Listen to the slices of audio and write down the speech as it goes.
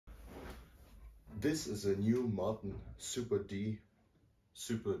This is a new modern Super D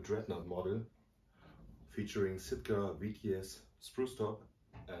Super Dreadnought model featuring Sitka VTS spruce top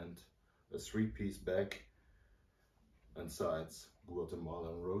and a 3-piece back and sides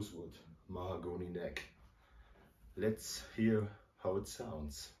Guatemalan Rosewood mahogany neck. Let's hear how it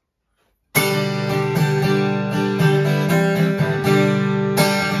sounds.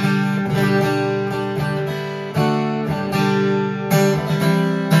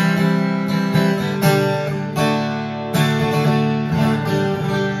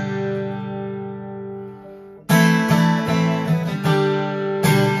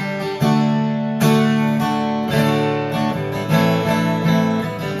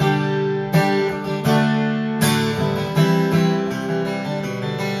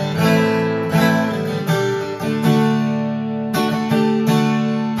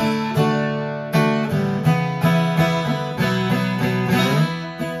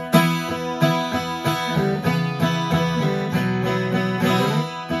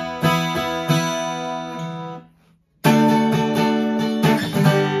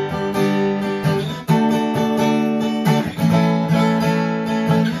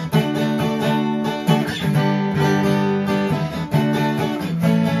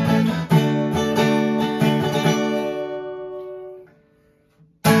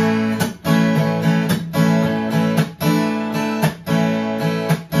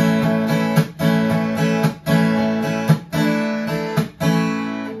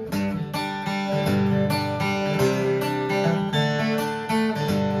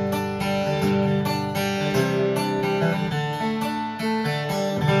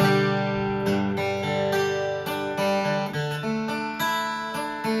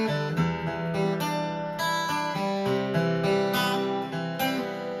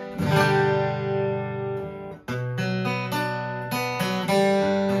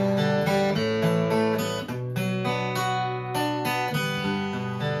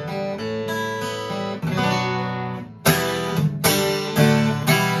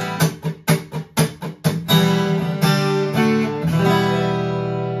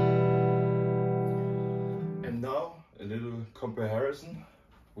 Now a little comparison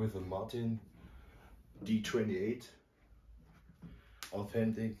with a Martin D28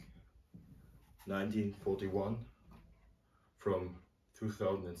 authentic 1941 from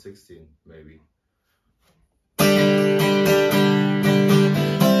 2016 maybe.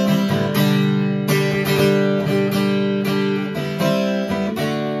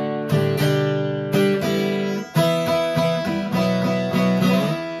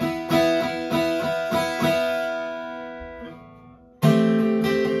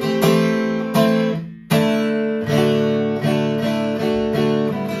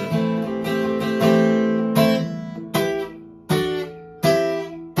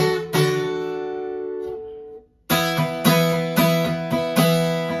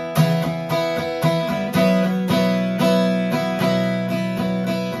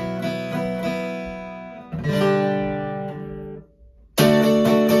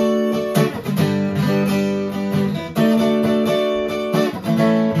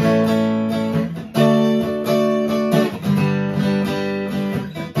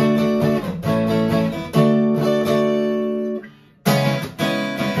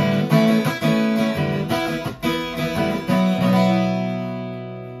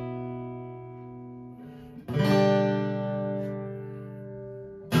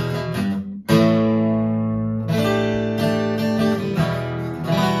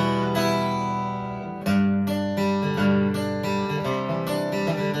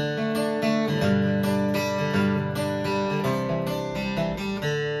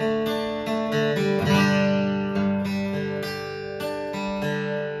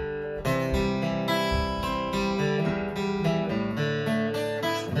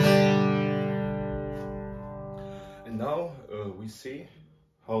 Now we see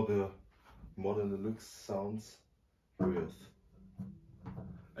how the modern deluxe sounds with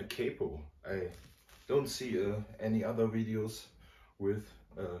a capo. I don't see any other videos with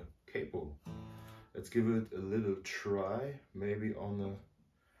a capo. Let's give it a little try, maybe on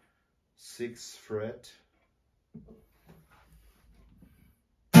a 6th fret.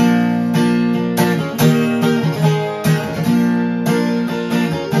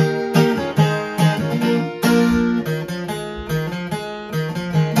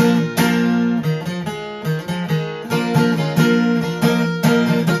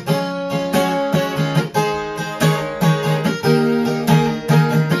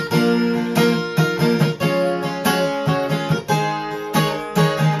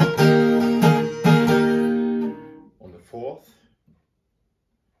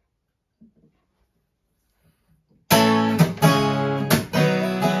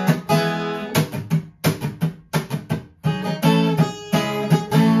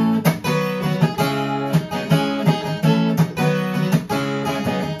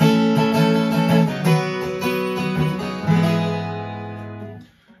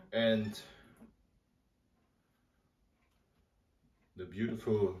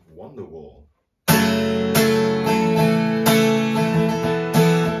 beautiful Wonderwall.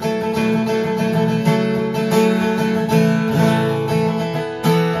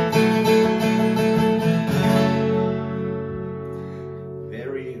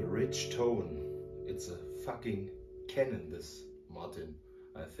 Very rich tone. It's a fucking cannon, this Martin,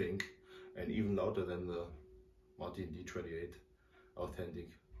 I think, and even louder than the Martin D28 Authentic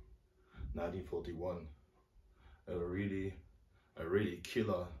 1941. A really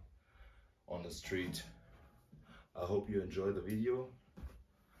killer on the street. I hope you enjoy the video.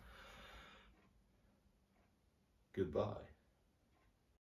 Goodbye.